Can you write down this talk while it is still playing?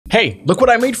Hey, look what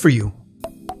I made for you.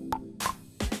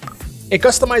 A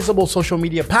customizable social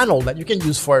media panel that you can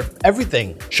use for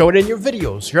everything. Show it in your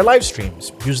videos, your live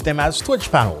streams, use them as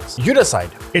Twitch panels. You decide.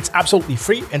 It's absolutely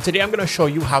free, and today I'm going to show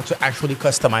you how to actually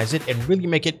customize it and really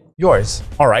make it yours.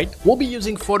 Alright, we'll be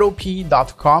using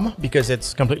photop.com because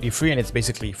it's completely free and it's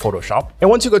basically Photoshop. And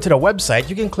once you go to the website,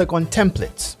 you can click on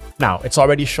templates. Now, it's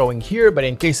already showing here, but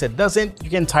in case it doesn't, you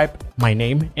can type my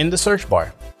name in the search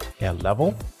bar. Yeah,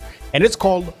 level. And it's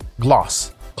called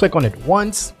Gloss. Click on it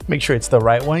once, make sure it's the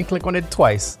right one, click on it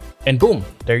twice, and boom,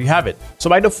 there you have it. So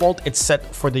by default, it's set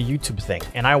for the YouTube thing,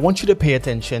 and I want you to pay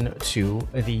attention to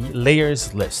the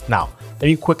layers list. Now, let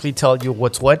me quickly tell you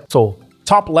what's what. So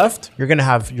top left, you're gonna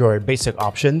have your basic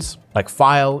options like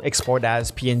file, export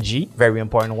as PNG, very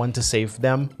important one to save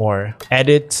them, or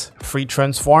edit, free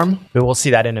transform. We will see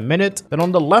that in a minute. Then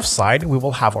on the left side, we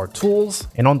will have our tools,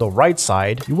 and on the right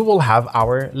side, we will have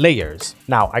our layers.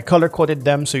 Now, I color coded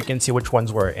them so you can see which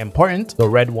ones were important. The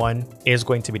red one is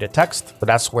going to be the text, so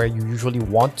that's where you usually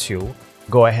want to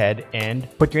go ahead and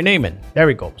put your name in. There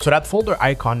we go. So that folder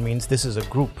icon means this is a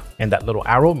group, and that little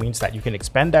arrow means that you can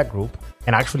expand that group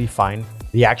and actually find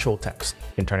the actual text.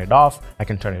 I can turn it off, I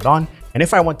can turn it on, and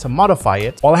if I want to modify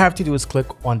it, all I have to do is click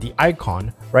on the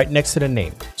icon right next to the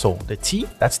name. So the T,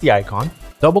 that's the icon,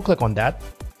 double click on that,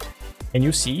 and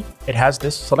you see it has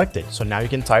this selected. So now you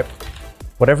can type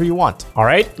whatever you want. All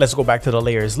right, let's go back to the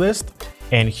layers list,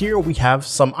 and here we have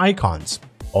some icons,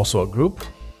 also a group.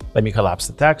 Let me collapse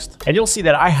the text, and you'll see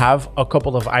that I have a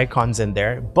couple of icons in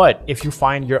there. But if you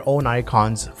find your own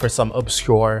icons for some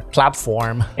obscure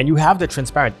platform and you have the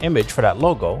transparent image for that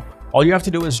logo, all you have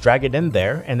to do is drag it in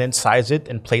there and then size it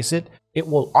and place it. It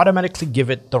will automatically give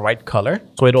it the right color.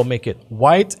 So it'll make it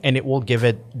white and it will give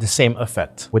it the same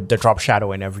effect with the drop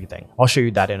shadow and everything. I'll show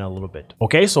you that in a little bit.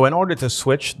 Okay, so in order to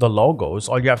switch the logos,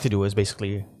 all you have to do is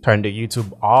basically turn the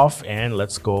YouTube off, and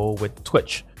let's go with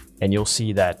Twitch. And you'll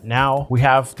see that now we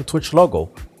have the Twitch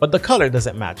logo, but the color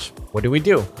doesn't match. What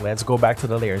do? Let's go back to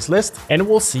the layers list, and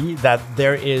we'll see that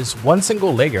there is one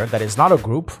single layer that is not a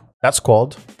group. That's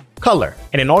called color.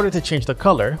 And in order to change the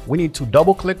color, we need to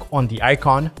double click on the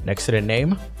icon next to the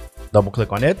name, double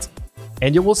click on it,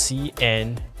 and you will see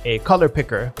a color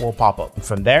picker will pop up.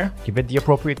 From there, give it the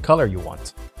appropriate color you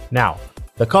want. Now,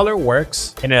 the color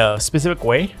works in a specific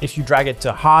way. If you drag it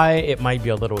to high, it might be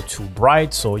a little too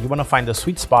bright. So you want to find the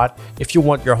sweet spot. If you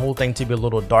want your whole thing to be a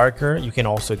little darker, you can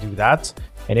also do that.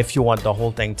 And if you want the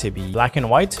whole thing to be black and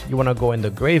white, you want to go in the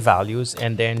gray values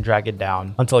and then drag it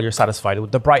down until you're satisfied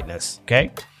with the brightness.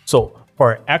 Okay. So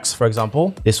for X, for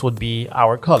example, this would be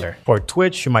our color. For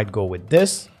Twitch, you might go with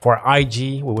this. For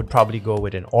IG, we would probably go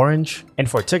with an orange. And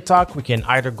for TikTok, we can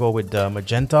either go with the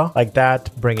magenta like that,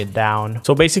 bring it down.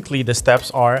 So basically the steps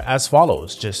are as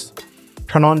follows. Just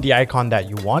turn on the icon that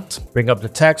you want, bring up the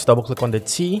text, double click on the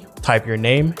T, type your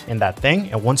name in that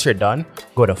thing. And once you're done,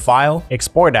 go to File,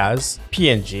 Export as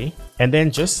PNG, and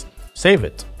then just save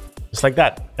it. Just like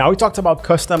that. Now we talked about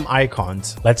custom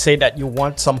icons. Let's say that you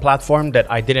want some platform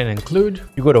that I didn't include.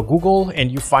 You go to Google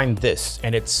and you find this,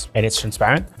 and it's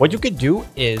transparent. What you could do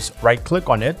is right click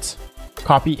on it,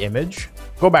 copy image,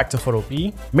 go back to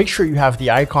Photop, make sure you have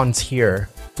the icons here,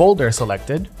 folder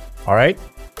selected. All right.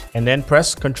 And then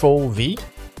press Control V,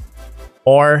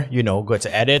 or, go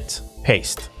to edit,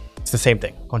 paste. It's the same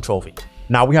thing, Control V.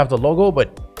 Now we have the logo,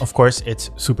 but of course it's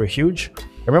super huge.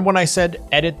 Remember when I said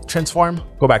edit transform?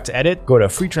 Go back to edit, go to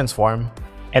free transform,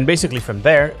 and basically from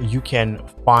there you can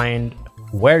find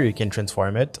where you can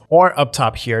transform it. Or up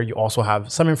top here, you also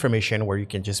have some information where you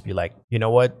can just be like, you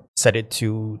know what, set it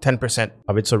to 10%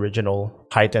 of its original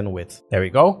height and width. There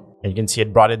we go. And you can see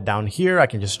it brought it down here. I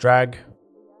can just drag,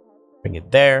 bring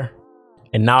it there.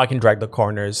 And now I can drag the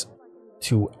corners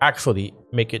to actually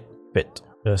make it fit.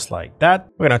 Just like that.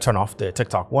 We're going to turn off the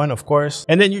TikTok one, of course.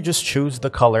 And then you just choose the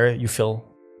color you feel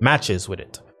matches with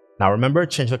it. Now remember,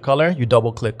 change the color. You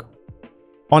double click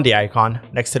on the icon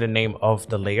next to the name of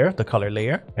the layer, the color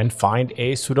layer, and find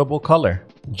a suitable color.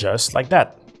 Just like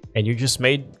that. And you just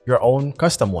made your own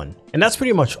custom one. And that's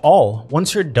pretty much all.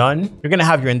 Once you're done, you're going to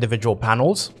have your individual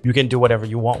panels. You can do whatever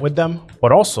you want with them.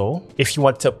 But also, if you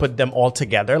want to put them all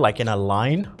together, like in a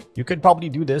line, you could probably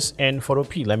do this in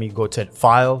Photop. Let me go to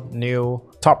File, New.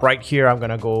 Top right here, I'm going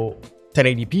to go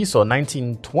 1080p, so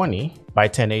 1920 by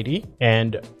 1080.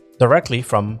 And directly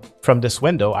from this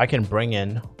window, I can bring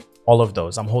in all of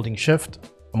those. I'm holding Shift.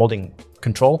 I'm holding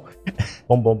Control.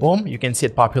 Boom, boom, boom. You can see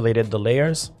it populated the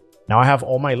layers. Now I have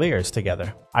all my layers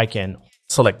together. I can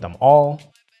select them all,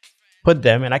 put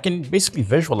them, and I can basically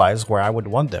visualize where I would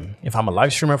want them. If I'm a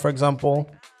live streamer, for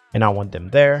example, and I want them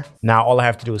there. Now all I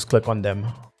have to do is click on them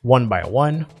one by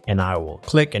one, and I will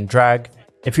click and drag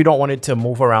If you don't want it to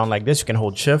move around like this, you can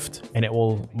hold shift and it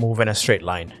will move in a straight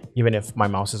line, even if my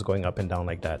mouse is going up and down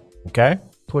like that. Okay.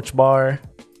 Twitch bar,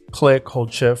 click,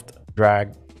 hold shift,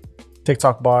 drag.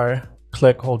 TikTok bar,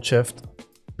 click, hold shift,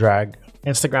 drag.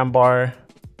 Instagram bar,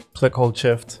 click, hold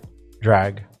shift,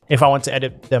 drag. If I want to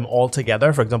edit them all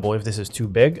together, for example, if this is too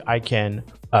big, I can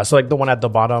select the one at the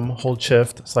bottom, hold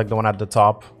shift, select the one at the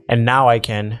top. And now I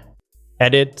can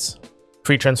edit,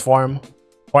 free transform,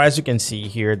 or as you can see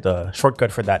here, the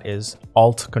shortcut for that is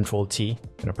Alt Control T.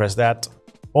 I'm gonna press that.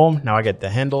 Boom, now I get the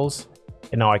handles.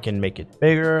 And now I can make it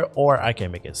bigger or I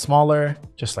can make it smaller,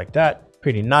 just like that.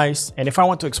 Pretty nice. And if I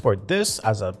want to export this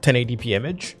as a 1080p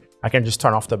image, I can just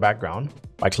turn off the background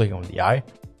by clicking on the eye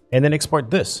and then export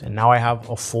this. And now I have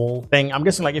a full thing. I'm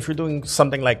guessing like if you're doing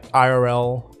something like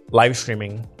IRL live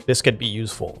streaming, this could be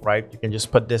useful, right? You can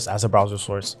just put this as a browser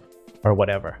source or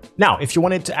whatever. Now, if you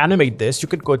wanted to animate this, you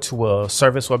could go to a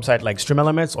service website like Stream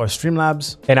Elements or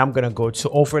Streamlabs. And I'm gonna go to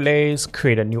overlays,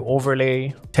 create a new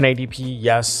overlay, 1080p,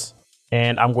 yes.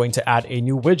 And I'm going to add a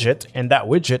new widget, and that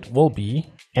widget will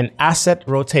be an asset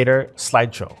rotator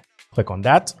slideshow. Click on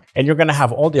that, and you're gonna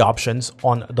have all the options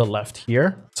on the left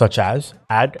here, such as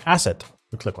add asset.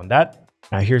 You click on that.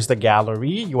 Now here's the gallery.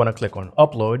 You wanna click on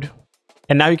upload,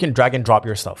 and now you can drag and drop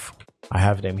your stuff. I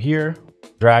have them here,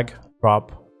 drag,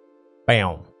 drop,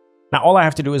 bam. Now all I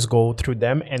have to do is go through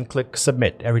them and click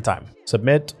submit every time.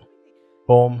 Submit,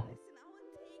 boom,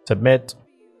 submit,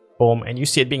 boom, and you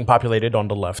see it being populated on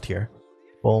the left here.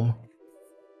 Boom.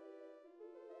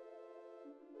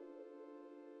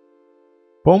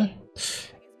 Boom.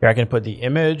 Here I can put the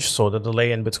image, so the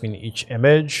delay in between each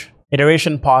image.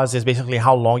 Iteration pause is basically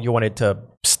how long you want it to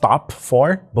stop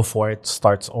for before it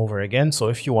starts over again. So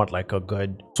if you want like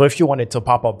if you want it to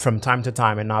pop up from time to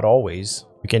time and not always,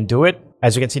 you can do it.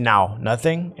 As you can see now,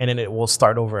 nothing, and then it will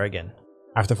start over again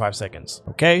after 5 seconds.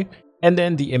 Okay. And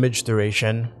then the image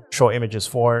duration, show images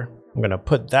for, I'm gonna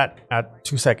put that at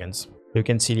 2 seconds. You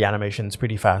can see the animation is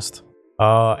pretty fast.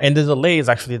 And the delay is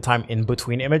actually the time in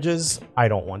between images. I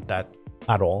don't want that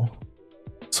at all.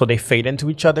 So they fade into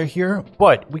each other here,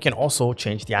 but we can also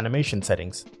change the animation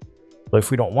settings. So if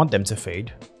we don't want them to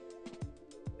fade,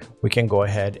 we can go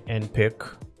ahead and pick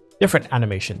different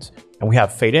animations. And we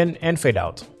have fade in and fade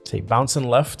out. Say bounce in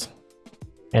left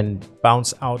and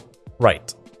bounce out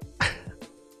right.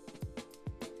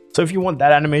 So if you want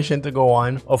that animation to go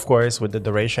on, of course, with the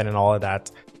duration and all of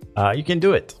that, you can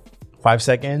do it. 5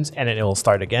 seconds and then it will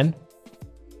start again.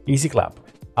 Easy clap.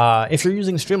 If you're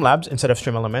using Streamlabs instead of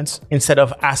Stream Elements, instead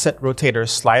of asset rotator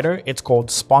slider, it's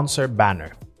called sponsor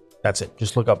banner. That's it.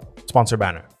 Just look up sponsor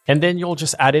banner. And then you'll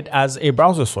just add it as a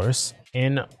browser source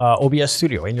in OBS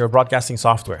Studio, in your broadcasting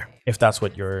software, if that's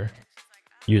what you're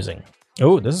using.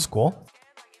 Oh, this is cool.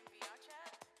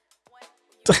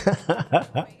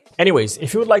 Anyways,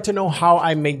 if you would like to know how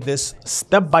I make this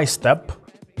step by step,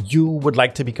 you would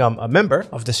like to become a member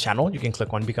of this channel, you can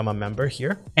click on become a member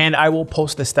here, and I will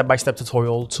post the step-by-step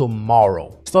tutorial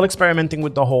tomorrow. Still experimenting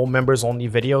with the whole members only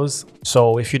videos,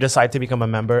 so if you decide to become a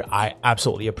member, I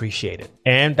absolutely appreciate it.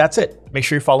 And that's it. Make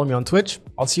sure you follow me on Twitch.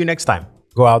 I'll see you next time.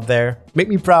 Go out there, make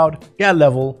me proud, get a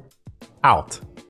level, out.